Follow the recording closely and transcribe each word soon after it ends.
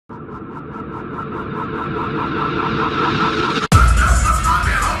What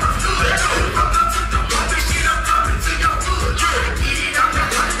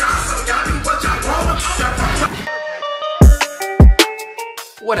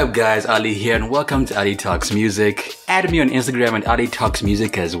up guys, Ali here and welcome to Ali Talks Music. Add me on Instagram at Ali Talks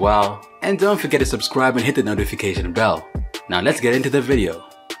Music as well. And don't forget to subscribe and hit the notification bell. Now let's get into the video.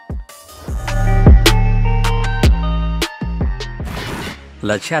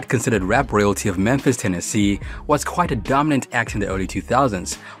 LaChat, considered rap royalty of Memphis, Tennessee, was quite a dominant act in the early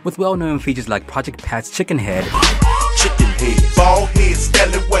 2000s, with well-known features like Project Pat's Chicken Head, bald head,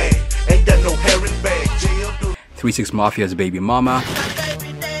 scallywag, ain't got no hair in bag, 3 6 Mafia's Baby Mama,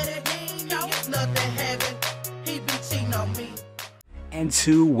 and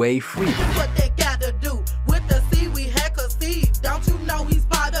Two-Way Freak.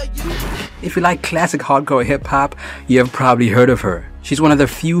 If you like classic hardcore hip-hop, you have probably heard of her. She's one of the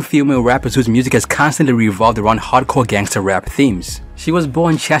few female rappers whose music has constantly revolved around hardcore gangster rap themes. She was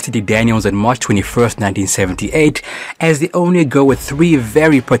born Chastity Daniels on March 21st, 1978, as the only girl with 3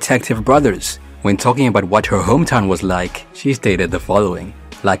 very protective brothers. When talking about what her hometown was like, she stated the following: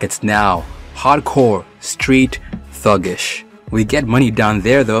 "Like it's now, hardcore, street, thuggish. We get money down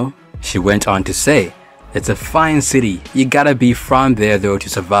there though." She went on to say, "It's a fine city, you gotta be from there though to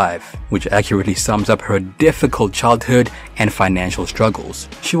survive," which accurately sums up her difficult childhood and financial struggles.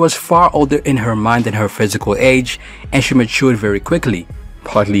 She was far older in her mind than her physical age, and she matured very quickly,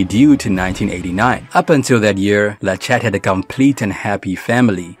 partly due to 1989. Up until that year, LaChat had a complete and happy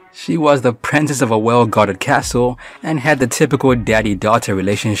family. She was the princess of a well-guarded castle and had the typical daddy-daughter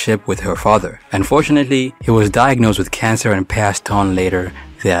relationship with her father. Unfortunately, he was diagnosed with cancer and passed on later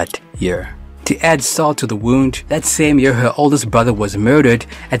that year. To add salt to the wound, that same year her oldest brother was murdered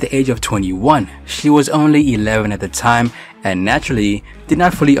at the age of 21. She was only 11 at the time and naturally did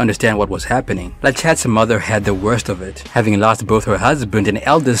not fully understand what was happening. LaChat's mother had the worst of it. Having lost both her husband and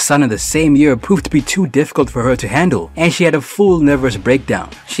eldest son in the same year proved to be too difficult for her to handle, and she had a full nervous breakdown.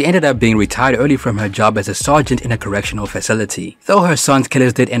 She ended up being retired early from her job as a sergeant in a correctional facility. Though her son's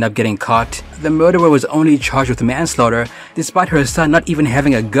killers did end up getting caught, the murderer was only charged with manslaughter despite her son not even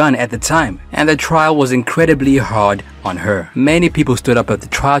having a gun at the time, and the trial was incredibly hard on her. Many people stood up at the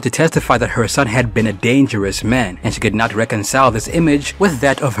trial to testify that her son had been a dangerous man, and she could not reconcile this image with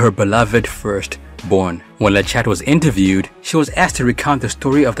that of her beloved firstborn. When LaChat was interviewed, she was asked to recount the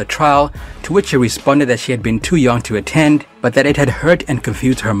story of the trial, to which she responded that she had been too young to attend, but that it had hurt and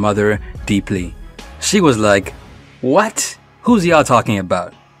confused her mother deeply. She was like, "What? Who's y'all talking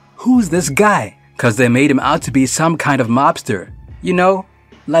about? Who's this guy?" Cause they made him out to be some kind of mobster. You know,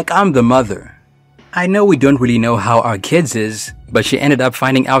 like I'm the mother. I know we don't really know how our kids is, but she ended up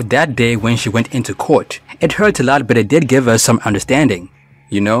finding out that day when she went into court. It hurt a lot, but it did give us some understanding.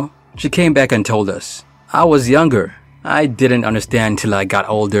 You know, she came back and told us, "I was younger. I didn't understand till I got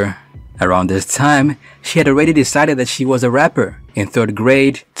older." Around this time, she had already decided that she was a rapper. In 3rd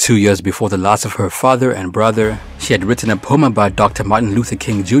grade, 2 years before the loss of her father and brother, she had written a poem about Dr. Martin Luther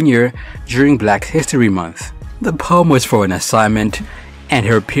King Jr. during Black History Month. The poem was for an assignment, and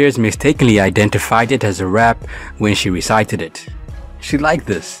her peers mistakenly identified it as a rap when she recited it. She liked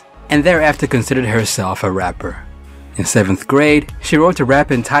this, and thereafter considered herself a rapper. In 7th grade, she wrote a rap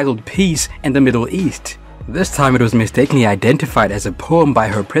entitled Peace in the Middle East. This time it was mistakenly identified as a poem by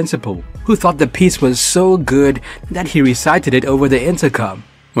her principal, who thought the piece was so good that he recited it over the intercom.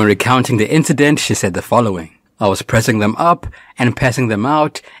 When recounting the incident, she said the following: "I was pressing them up and passing them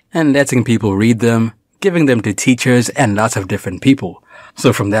out and letting people read them, giving them to teachers and lots of different people.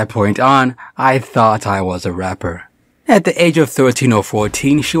 So from that point on, I thought I was a rapper." At the age of 13 or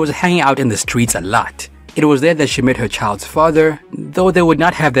 14, she was hanging out in the streets a lot. It was there that she met her child's father, though they would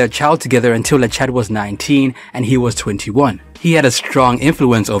not have their child together until LaChat was 19 and he was 21. He had a strong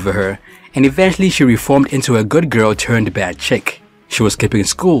influence over her, and eventually she reformed into a good girl turned bad chick. She was skipping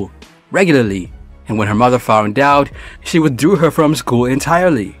school regularly, and when her mother found out, she withdrew her from school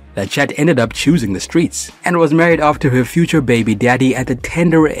entirely. LaChat ended up choosing the streets and was married off to her future baby daddy at the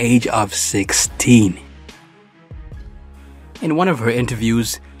tender age of 16. In one of her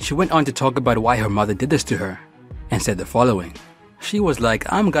interviews, she went on to talk about why her mother did this to her and said the following: "She was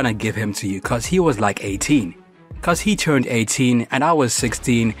like, I'm gonna give him to you cause he was like 18. Cause he turned 18 and I was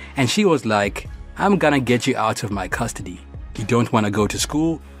 16, and she was like, I'm gonna get you out of my custody. You don't wanna go to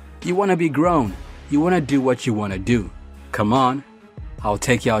school? You wanna be grown. You wanna do what you wanna do. Come on. I'll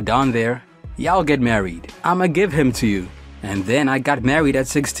take y'all down there. Y'all get married. I'ma give him to you." And then I got married at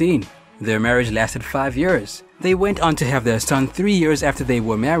 16. Their marriage lasted 5 years. They went on to have their son 3 years after they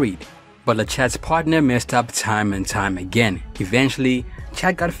were married. But LaChat's partner messed up time and time again. Eventually,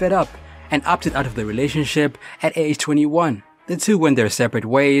 Chat got fed up and opted out of the relationship at age 21. The two went their separate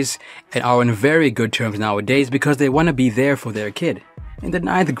ways and are on very good terms nowadays because they want to be there for their kid. In the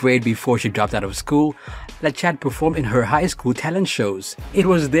 9th grade, before she dropped out of school, LaChat performed in her high school talent shows. It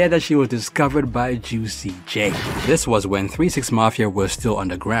was there that she was discovered by Juicy J. This was when 3 6 Mafia was still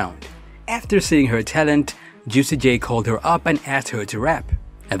underground. After seeing her talent, Juicy J called her up and asked her to rap.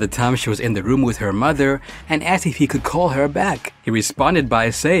 At the time, she was in the room with her mother and asked if he could call her back. He responded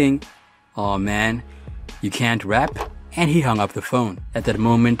by saying, "Aw man, you can't rap?" And he hung up the phone. At that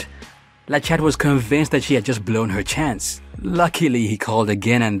moment, LaChat was convinced that she had just blown her chance. Luckily, he called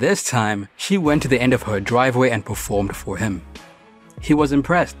again, and this time, she went to the end of her driveway and performed for him. He was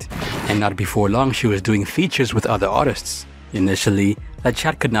impressed, and not before long she was doing features with other artists. Initially,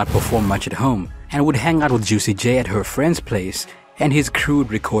 LaChat could not perform much at home and would hang out with Juicy J at her friend's place and his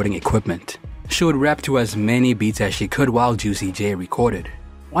crude recording equipment. She would rap to as many beats as she could while Juicy J recorded.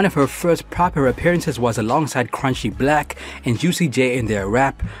 One of her first proper appearances was alongside Crunchy Black and Juicy J in their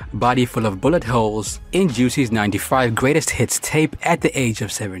rap, Body Full of Bullet Holes, in Juicy's 95 Greatest Hits tape at the age of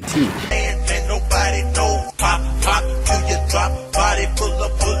 17.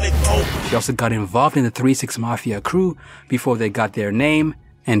 She also got involved in the 3 6 Mafia crew before they got their name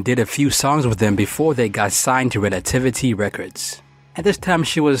and did a few songs with them before they got signed to Relativity Records. At this time,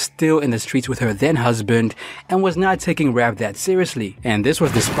 she was still in the streets with her then husband and was not taking rap that seriously, and this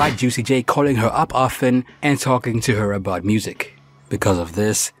was despite Juicy J calling her up often and talking to her about music. Because of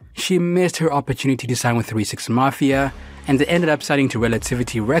this, she missed her opportunity to sign with 3 6 Mafia and they ended up signing to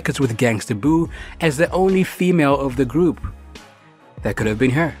Relativity Records with Gangsta Boo as the only female of the group. That could have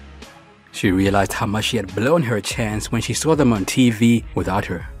been her. She realized how much she had blown her chance when she saw them on TV without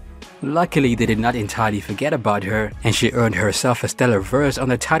her. Luckily, they did not entirely forget about her, and she earned herself a stellar verse on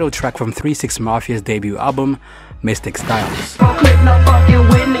the title track from 3 6 Mafia's debut album, Mystic Styles.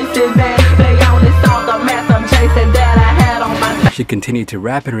 She continued to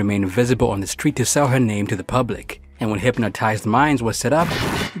rap and remain visible on the street to sell her name to the public. And when Hypnotized Minds was set up,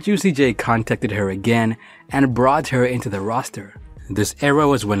 Juicy J contacted her again and brought her into the roster. This era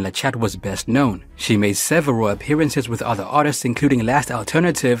was when LaChat was best known. She made several appearances with other artists including Last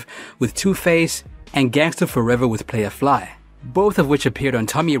Alternative with 2Face and Gangsta Forever with Playa Fly, both of which appeared on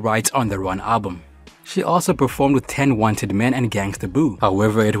Tommy Wright's On The Run album. She also performed with 10 Wanted Men and Gangsta Boo.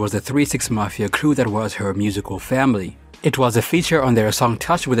 However, it was the 3 6 Mafia crew that was her musical family. It was a feature on their song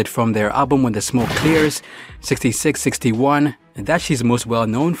Touch With It from their album When the Smoke Clears, 66-61, that she's most well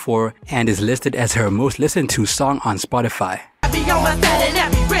known for and is listed as her most listened to song on Spotify.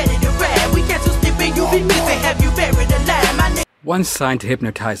 Once signed to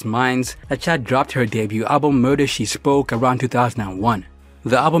Hypnotized Minds, LaChat dropped her debut album Murder She Spoke around 2001.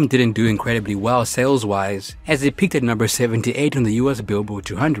 The album didn't do incredibly well sales-wise, as it peaked at number 78 on the US Billboard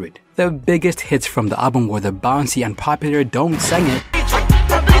 200. The biggest hits from the album were the bouncy and popular Don't Sing It,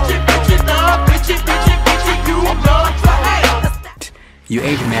 You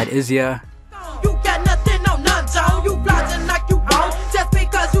Ain't Mad Is Ya,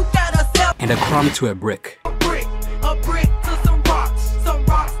 and A Crumb to a Brick.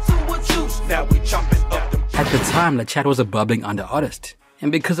 At the time, LaChat was a bubbling under artist,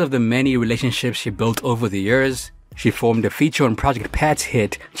 and because of the many relationships she built over the years, she formed a feature on Project Pat's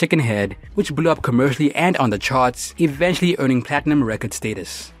hit Chicken Head, which blew up commercially and on the charts, eventually earning platinum record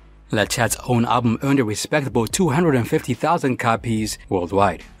status. LaChat's own album earned a respectable 250,000 copies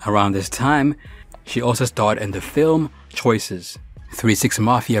worldwide. Around this time, she also starred in the film Choices. 3 6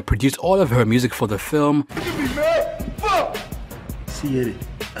 Mafia produced all of her music for the film. See, Eddie,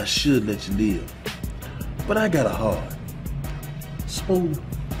 I should let you live, but I got a heart. So,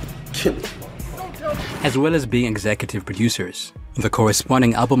 kill it. As well as being executive producers. The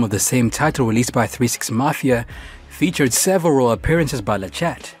corresponding album of the same title released by 3 6 Mafia featured several appearances by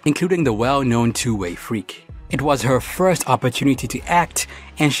LaChat, including the well-known Two-Way Freak. It was her first opportunity to act,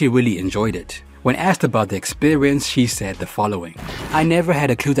 and she really enjoyed it. When asked about the experience, she said the following: "I never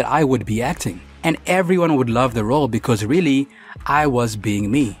had a clue that I would be acting, and everyone would love the role because really, I was being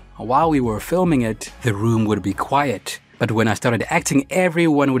me. While we were filming it, the room would be quiet, but when I started acting,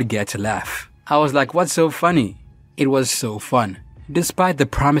 everyone would get to laugh. I was like, what's so funny? It was so fun." Despite the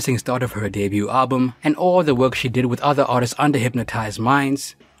promising start of her debut album and all the work she did with other artists under Hypnotized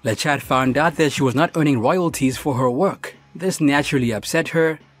Minds, LaChat found out that she was not earning royalties for her work. This naturally upset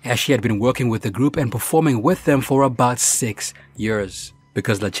her, as she had been working with the group and performing with them for about 6 years.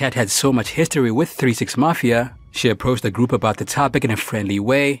 Because LaChat had so much history with 3 6 Mafia, she approached the group about the topic in a friendly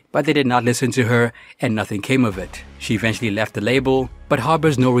way, but they did not listen to her and nothing came of it. She eventually left the label, but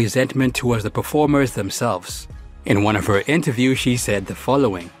harbors no resentment towards the performers themselves. In one of her interviews, she said the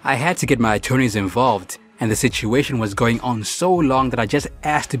following: "I had to get my attorneys involved, and the situation was going on so long that I just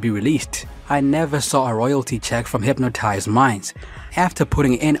asked to be released. I never saw a royalty check from Hypnotized Minds after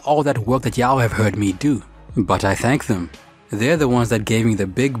putting in all that work that y'all have heard me do. But I thank them. They're the ones that gave me the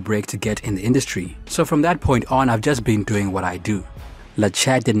big break to get in the industry. So from that point on, I've just been doing what I do."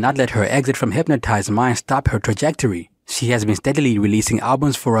 LaChat did not let her exit from Hypnotized Minds stop her trajectory. She has been steadily releasing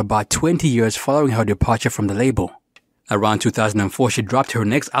albums for about 20 years following her departure from the label. Around 2004, she dropped her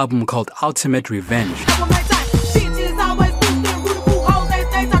next album called Ultimate Revenge.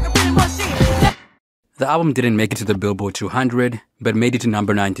 The album didn't make it to the Billboard 200, but made it to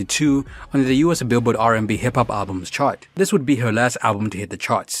number 92 on the US Billboard R&B Hip Hop Albums chart. This would be her last album to hit the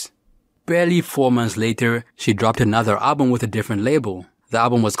charts. Barely 4 months later, she dropped another album with a different label. The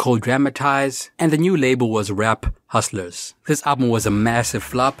album was called Dramatize, and the new label was Rap Hustlers. This album was a massive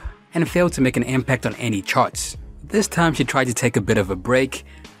flop and failed to make an impact on any charts. This time she tried to take a bit of a break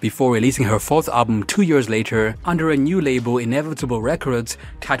before releasing her 4th album 2 years later under a new label, Inevitable Records,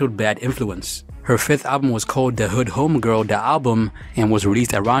 titled Bad Influence. Her 5th album was called The Hood Homegirl, The Album, and was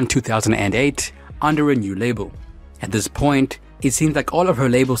released around 2008 under a new label. At this point, it seemed like all of her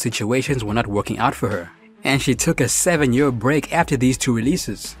label situations were not working out for her, and she took a 7-year break after these 2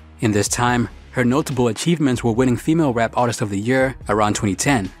 releases. In this time, her notable achievements were winning Female Rap Artist of the Year around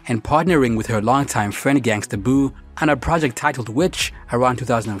 2010 and partnering with her longtime friend Gangsta Boo on a project titled Witch around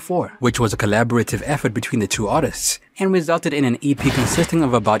 2004, which was a collaborative effort between the 2 artists and resulted in an EP consisting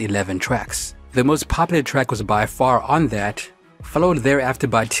of about 11 tracks. The most popular track was By Far on that, followed thereafter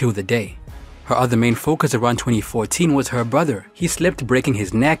by Till the Day. Her other main focus around 2014 was her brother. He slipped, breaking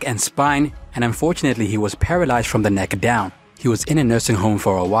his neck and spine, and unfortunately he was paralyzed from the neck down. He was in a nursing home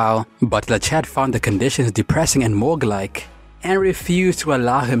for a while, but LaChat found the conditions depressing and morgue-like and refused to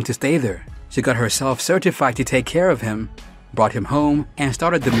allow him to stay there. She got herself certified to take care of him, brought him home, and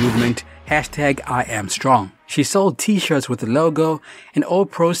started the movement #IamStrong. She sold t-shirts with the logo, and all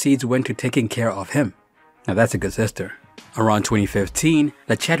proceeds went to taking care of him. Now that's a good sister. Around 2015,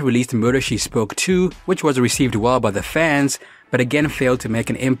 LaChat released Murder She Spoke 2, which was received well by the fans, but again failed to make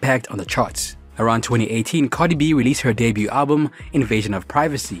an impact on the charts. Around 2018, Cardi B released her debut album, Invasion of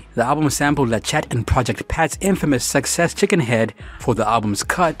Privacy. The album sampled LaChat and Project Pat's infamous success Chicken Head for the album's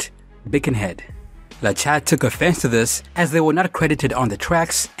cut, Bacon Head. LaChat took offense to this as they were not credited on the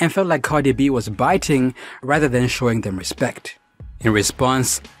tracks and felt like Cardi B was biting rather than showing them respect. In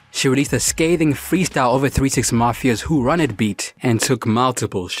response, she released a scathing freestyle over 3 6 Mafia's Who Run It beat and took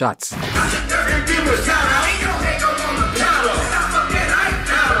multiple shots.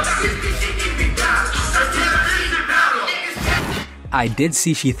 I did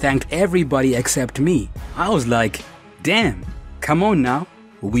see she thanked everybody except me. I was like, damn, come on now.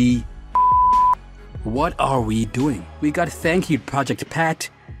 What are we doing? We got thank you Project Pat,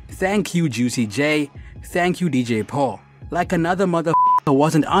 thank you Juicy J, thank you DJ Paul. Like another motherfucker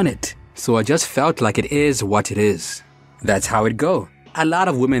wasn't on it. So I just felt like it is what it is. That's how it go. A lot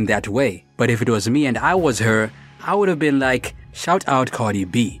of women that way. But if it was me and I was her, I would have been like, shout out Cardi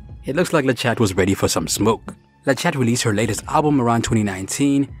B. It looks like LaChat was ready for some smoke. LaChat released her latest album around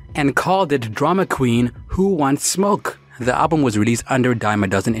 2019 and called it Drama Queen Who Wants Smoke. The album was released under Dime a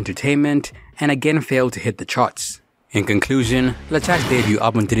Dozen Entertainment and again failed to hit the charts. In conclusion, LaChat's debut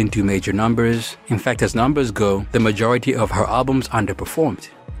album didn't do major numbers. In fact, as numbers go, the majority of her albums underperformed.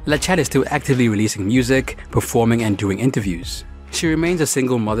 LaChat is still actively releasing music, performing, and doing interviews. She remains a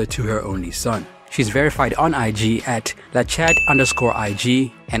single mother to her only son. She's verified on IG at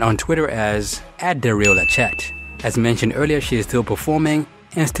LaChat_IG and on Twitter as @TheRealLaChat. As mentioned earlier, she is still performing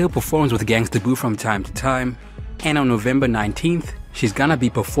and still performs with Gangsta Boo from time to time. And on November 19th, she's gonna be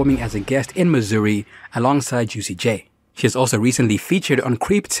performing as a guest in Missouri alongside Juicy J. She has also recently featured on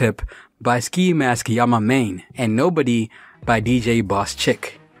Creep Tip by Ski Mask Yama Main and Nobody by DJ Boss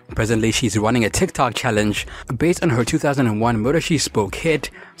Chick. Presently, she's running a TikTok challenge based on her 2001 Murder She Spoke hit,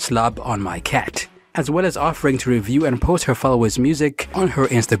 Slob on My Cat, as well as offering to review and post her followers' music on her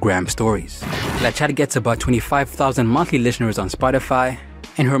Instagram stories. LaChat gets about 25,000 monthly listeners on Spotify,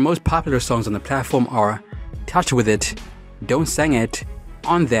 and her most popular songs on the platform are Touch With It, Don't Sang It,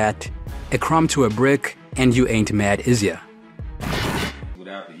 On That, A Crumb to a Brick, and You Ain't Mad Is Ya.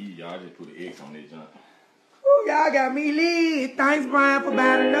 Without the E, y'all just put an X on that junk. Ooh, y'all got me lit. Thanks, Brian, for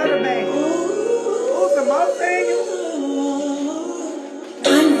buying another bag. Ooh, some more singing.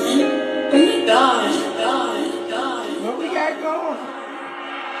 What we got going?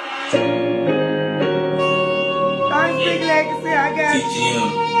 Thanks, Big Legacy. I got you.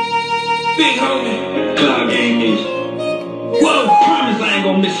 Big homie, Cloud Gang Nation. Whoa, promise I ain't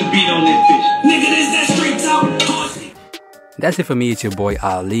gonna miss a beat on this bitch. Nigga, this that street talk. That's it for me. It's your boy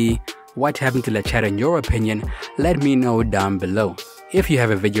Ali. What happened to the chat in your opinion? Let me know down below. If you have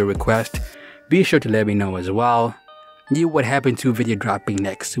a video request, be sure to let me know as well. New What Happened to video dropping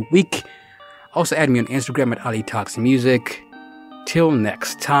next week. Also add me on Instagram at Ali Talks Music. Till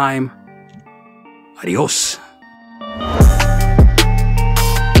next time, adios.